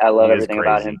crazy. I love everything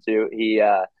about him too.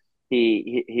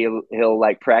 He'll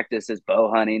like practice his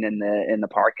bow hunting in the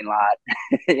parking lot.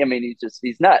 I mean,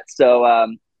 he's nuts. So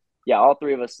yeah, all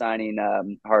three of us signing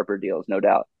Harper deals, no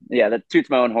doubt. Yeah, that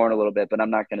toots my own horn a little bit, but I'm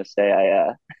not going to say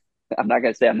I'm not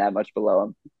going to say I'm that much below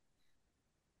him.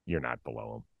 You're not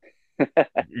below him.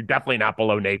 You're definitely not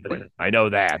below Nathan. I know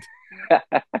that.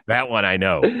 That one I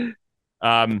know.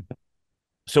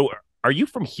 So are you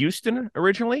from Houston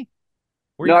originally?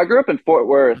 No, I grew up in Fort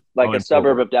Worth, like a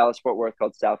suburb of Dallas-Fort Worth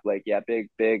called South Lake. Yeah, big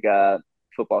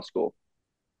football school.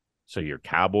 So you're a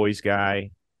Cowboys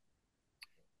guy?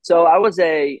 So I was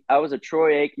a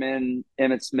Troy Aikman,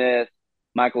 Emmitt Smith,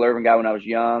 Michael Irvin guy when I was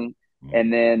young.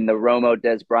 And then the Romo,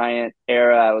 Des Bryant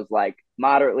era, I was like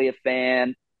moderately a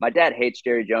fan. My dad hates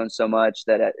Jerry Jones so much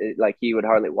that he would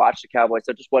hardly watch the Cowboys.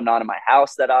 So it just wasn't on in my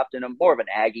house that often. I'm more of an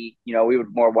Aggie. We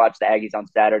would more watch the Aggies on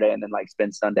Saturday and then like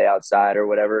spend Sunday outside or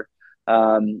whatever.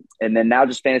 And then now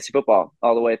just fantasy football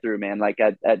all the way through, man. Like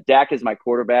Dak is my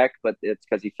quarterback, but it's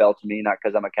because he fell to me, not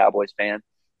because I'm a Cowboys fan.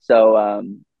 So,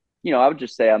 I would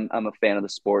just say I'm a fan of the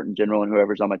sport in general and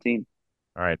whoever's on my team.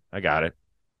 All right, I got it.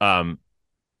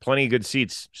 Plenty of good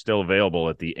seats still available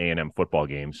at the A&M football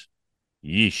games.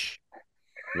 Yeesh.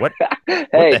 What?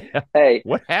 Hey,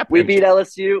 what happened? We beat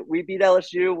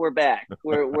LSU. We're back.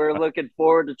 We're looking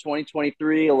forward to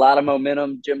 2023. A lot of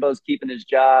momentum. Jimbo's keeping his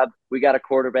job. We got a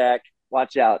quarterback.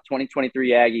 Watch out.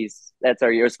 2023 Aggies. That's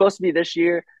our year. It's supposed to be this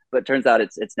year, but it turns out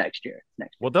it's next year.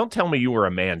 Well, don't tell me you were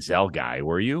a Manziel guy,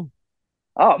 were you?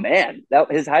 Oh man,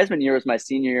 his Heisman year was my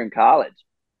senior year in college.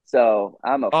 So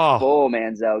I'm a full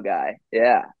Manziel guy.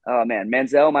 Yeah. Oh man,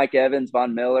 Manziel, Mike Evans,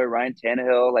 Von Miller, Ryan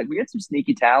Tannehill. Like we had some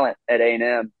sneaky talent at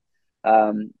A&M.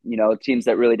 Teams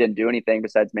that really didn't do anything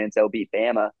besides Manziel beat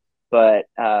Bama. But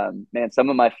man, some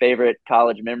of my favorite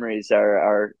college memories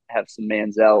have some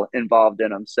Manziel involved in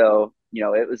them. So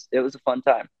it was a fun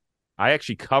time. I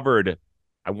actually covered,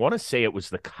 I want to say it was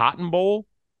the Cotton Bowl,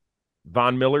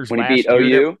 Von Miller's when he beat last year.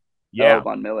 That, OU. Oh, yeah.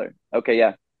 Von Miller. Okay,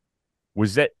 yeah.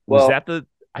 Was Well, that the,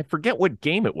 I forget what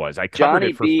game it was. I covered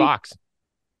Johnny it for beat Fox.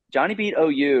 Johnny beat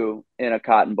OU in a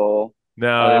Cotton Bowl.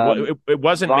 No, it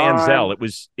wasn't Manziel.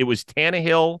 Von. It was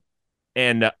Tannehill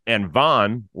and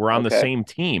Vaughn were on the Okay, same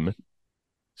team.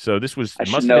 So I it should must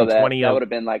have know been that. 20. That would have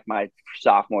been like my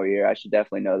sophomore year. I should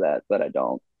definitely know that, but I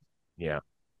don't. Yeah.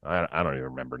 I don't even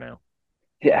remember now.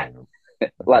 I don't Yeah, even,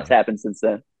 lots happened since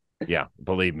then. yeah,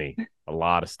 believe me, a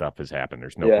lot of stuff has happened.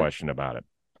 There's no Yeah, question about it.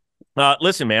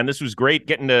 Listen, man, this was great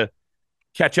getting to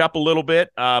catch up a little bit.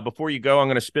 Before you go, I'm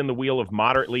going to spin the wheel of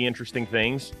moderately interesting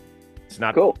things. It's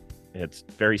not, cool. it's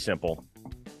very simple.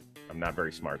 I'm not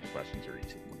very smart. The questions are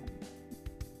easy.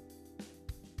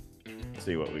 Let's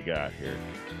see what we got here.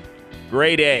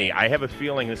 Grade A. I have a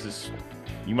feeling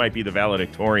you might be the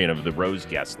valedictorian of the Rose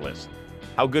guest list.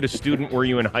 How good a student were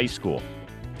you in high school?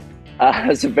 I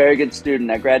was a very good student.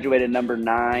 I graduated number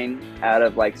 9 out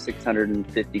of like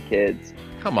 650 kids.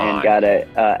 Come on.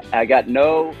 And I got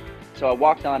no, so I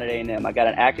walked on at A&M. I got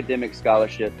an academic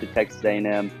scholarship to Texas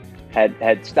A&M.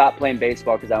 Had stopped playing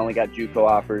baseball because I only got JUCO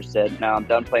offers. Said, no, I'm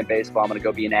done playing baseball. I'm going to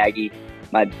go be an Aggie.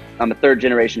 I'm a third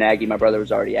generation Aggie. My brother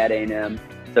was already at A&M.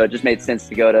 So it just made sense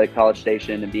to go to College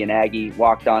Station and be an Aggie.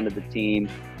 Walked onto the team.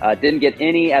 Didn't get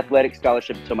any athletic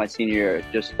scholarship until my senior year.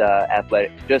 Just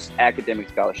academic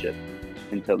scholarship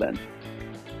until then.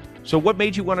 So what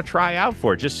made you want to try out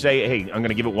for it? Just say, hey, I'm going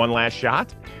to give it one last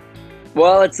shot?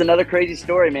 Well, it's another crazy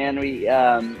story, man. We,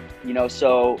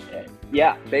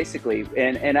 yeah, basically.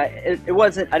 And it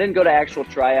wasn't, I didn't go to actual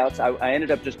tryouts. I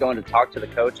ended up just going to talk to the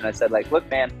coach. And I said, like, look,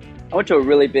 man, I went to a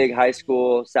really big high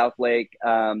school, South Lake,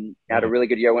 had a really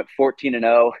good year. I went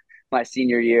 14-0 my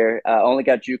senior year. Only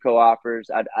got JUCO offers.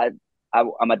 I'm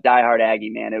a diehard Aggie,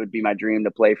 man. It would be my dream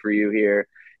to play for you here.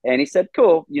 And he said,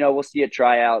 cool, we'll see you at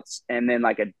tryouts. And then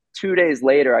 2 days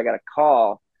later, I got a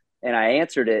call and I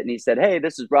answered it. And he said, hey,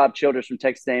 this is Rob Childress from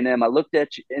Texas A&M. I looked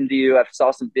into you. I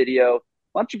saw some video.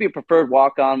 Why don't you be a preferred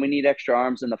walk-on? We need extra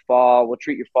arms in the fall. We'll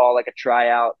treat your fall like a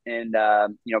tryout. And,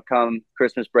 come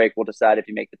Christmas break, we'll decide if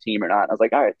you make the team or not. And I was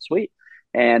like, all right, sweet.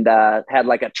 And had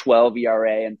like a 12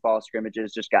 ERA in fall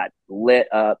scrimmages, just got lit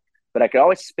up. But I could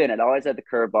always spin it. I always had the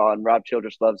curveball, and Rob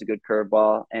Childress loves a good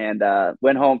curveball. And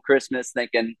went home Christmas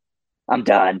thinking, I'm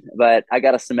done. But I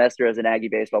got a semester as an Aggie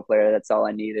baseball player. That's all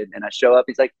I needed. And I show up.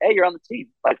 He's like, hey, you're on the team.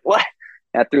 Like, what?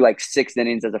 And I threw like 6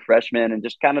 innings as a freshman and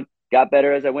just kind of got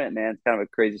better as I went, man. It's kind of a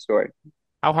crazy story.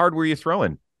 How hard were you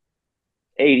throwing?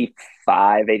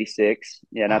 85, 86.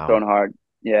 Yeah, not throwing hard.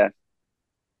 Yeah.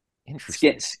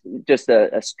 Interesting. Just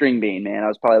a string bean, man. I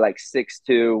was probably like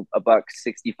 6'2",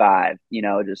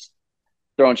 $165, just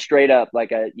throwing straight up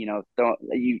like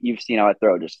you've seen how I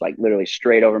throw, just like literally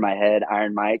straight over my head,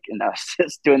 Iron Mike. And I was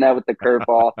just doing that with the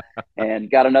curveball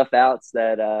and got enough outs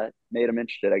that made them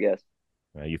interested, I guess.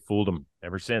 You fooled them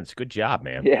ever since. Good job,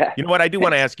 man. Yeah. You know what? I do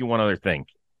want to ask you one other thing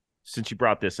since you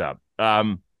brought this up.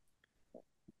 Once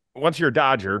you're a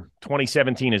Dodger,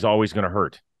 2017 is always going to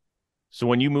hurt. So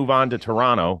when you move on to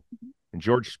Toronto and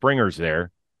George Springer's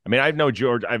there, I mean, I know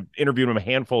George. I've interviewed him a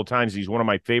handful of times. He's one of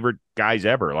my favorite guys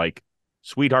ever, like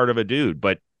sweetheart of a dude.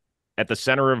 But at the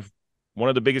center of one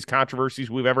of the biggest controversies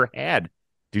we've ever had,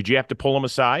 did you have to pull him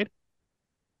aside?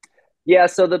 Yeah,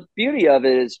 so the beauty of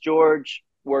it is George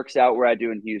works out where I do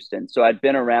in Houston. So I'd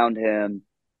been around him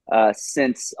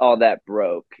since all that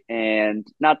broke. And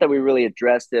not that we really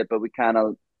addressed it, but we kind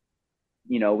of,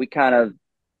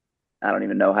 I don't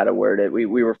even know how to word it. We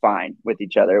were fine with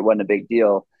each other. It wasn't a big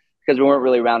deal because we weren't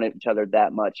really around each other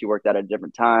that much. He worked out at a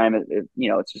different time.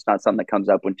 It's just not something that comes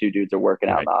up when two dudes are working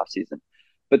out in the off season.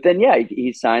 But then, yeah,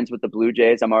 he signs with the Blue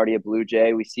Jays. I'm already a Blue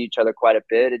Jay. We see each other quite a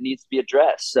bit. It needs to be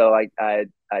addressed. So I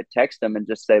text him and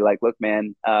just say, like, look,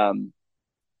 man, I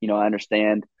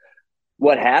understand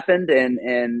what happened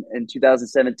in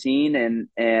 2017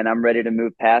 and I'm ready to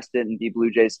move past it and be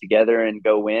Blue Jays together and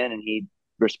go win. And he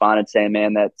responded saying,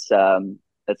 man, that's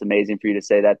amazing for you to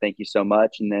say that. Thank you so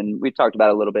much. And then we talked about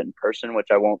it a little bit in person, which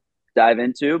I won't dive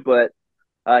into, but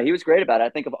he was great about it. I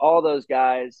think of all those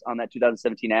guys on that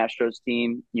 2017 Astros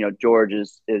team, George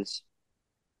is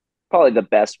probably the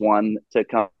best one to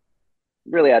come.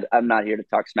 Really, I'm not here to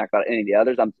talk smack about any of the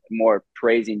others. I'm more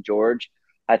praising George.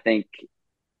 I think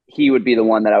he would be the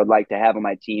one that I would like to have on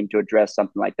my team to address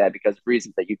something like that because of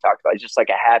reasons that you talked about. He's just like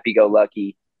a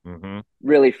happy-go-lucky,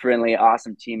 really friendly,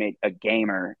 awesome teammate, a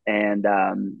gamer. And,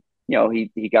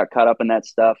 he got caught up in that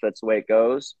stuff. That's the way it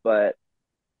goes. But,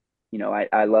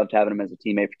 I loved having him as a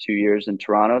teammate for 2 years in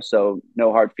Toronto. So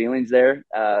no hard feelings there,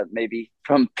 maybe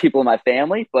from people in my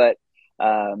family. But,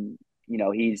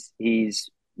 he's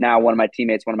now one of my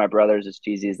teammates, one of my brothers, as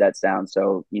cheesy as that sounds.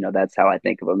 So, that's how I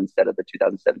think of them instead of the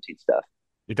 2017 stuff.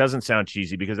 It doesn't sound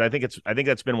cheesy because I think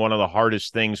that's been one of the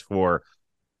hardest things for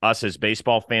us as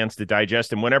baseball fans to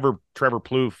digest. And whenever Trevor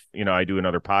Plouffe, I do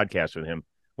another podcast with him,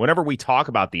 whenever we talk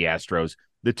about the Astros,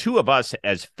 the two of us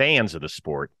as fans of the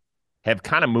sport have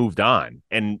kind of moved on.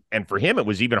 And for him, it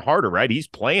was even harder, right? He's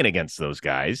playing against those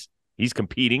guys. He's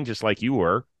competing just like you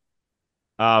were.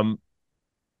 And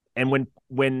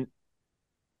when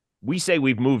we say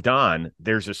we've moved on,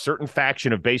 there's a certain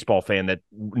faction of baseball fan that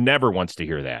never wants to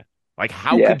hear that. Like,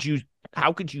 how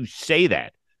could you say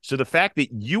that? So the fact that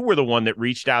you were the one that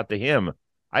reached out to him,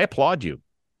 I applaud you.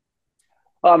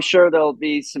 Well, I'm sure there'll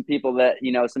be some people that,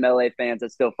 some LA fans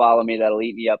that still follow me that'll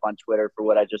eat me up on Twitter for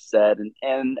what I just said.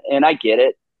 And I get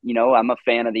it. I'm a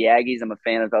fan of the Aggies. I'm a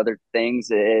fan of other things.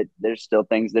 There's still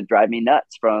things that drive me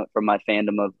nuts from my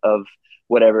fandom of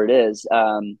whatever it is.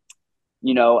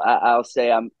 I'll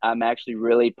say I'm actually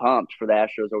really pumped for the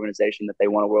Astros organization that they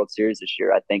won a World Series this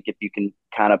year. I think if you can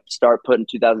kind of start putting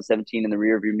 2017 in the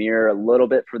rearview mirror a little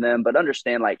bit for them, but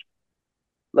understand, like,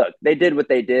 look, they did what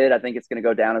they did. I think it's going to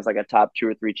go down as like a top 2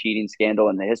 or 3 cheating scandal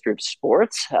in the history of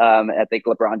sports. I think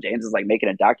LeBron James is like making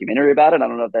a documentary about it. I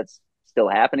don't know if that's still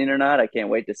happening or not. I can't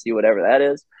wait to see whatever that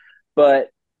is.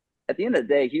 But at the end of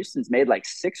the day, Houston's made like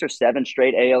 6 or 7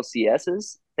 straight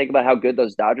ALCSs. Think about how good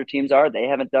those Dodger teams are. They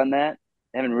haven't done that.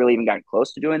 They haven't really even gotten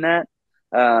close to doing that.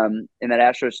 And that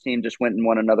Astros team just went and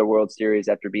won another World Series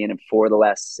after being in 4 of the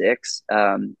last 6.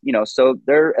 So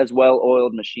they're as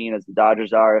well-oiled machine as the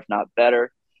Dodgers are, if not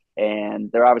better. And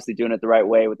they're obviously doing it the right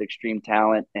way with extreme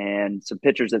talent and some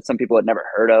pitchers that some people had never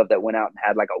heard of that went out and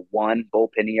had like a 1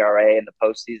 bullpen ERA in the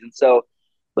postseason. So,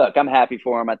 look, I'm happy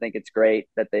for them. I think it's great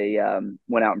that they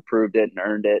went out and proved it and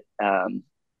earned it.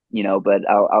 But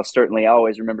I'll certainly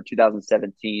always remember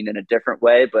 2017 in a different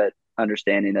way, but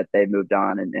understanding that they've moved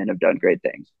on and have done great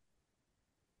things.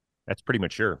 That's pretty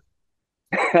mature.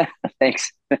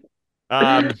 Thanks.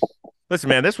 Listen,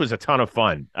 man, this was a ton of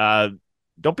fun.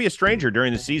 Don't be a stranger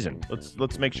during the season.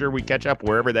 Let's make sure we catch up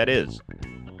wherever that is.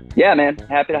 Yeah, man.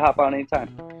 Happy to hop on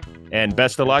anytime. And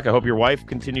best of luck. I hope your wife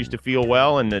continues to feel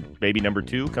well and that baby number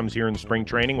 2 comes here in spring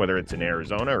training, whether it's in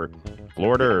Arizona or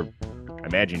Florida, or I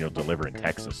imagine you'll deliver in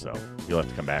Texas, so you'll have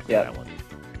to come back for that one.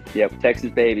 Yep,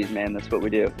 Texas babies, man. That's what we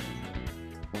do.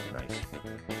 Nice.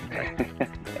 Okay.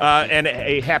 And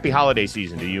a happy holiday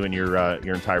season to you and your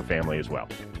entire family as well.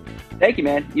 Thank you,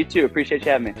 man. You too. Appreciate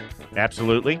you having me.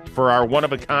 Absolutely. For our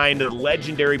one-of-a-kind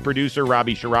legendary producer,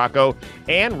 Robbie Scirocco,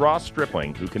 and Ross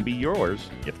Stripling, who can be yours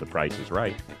if the price is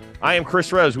right. I am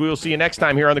Chris Rose. We will see you next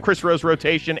time here on the Chris Rose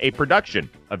Rotation, a production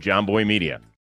of John Boy Media.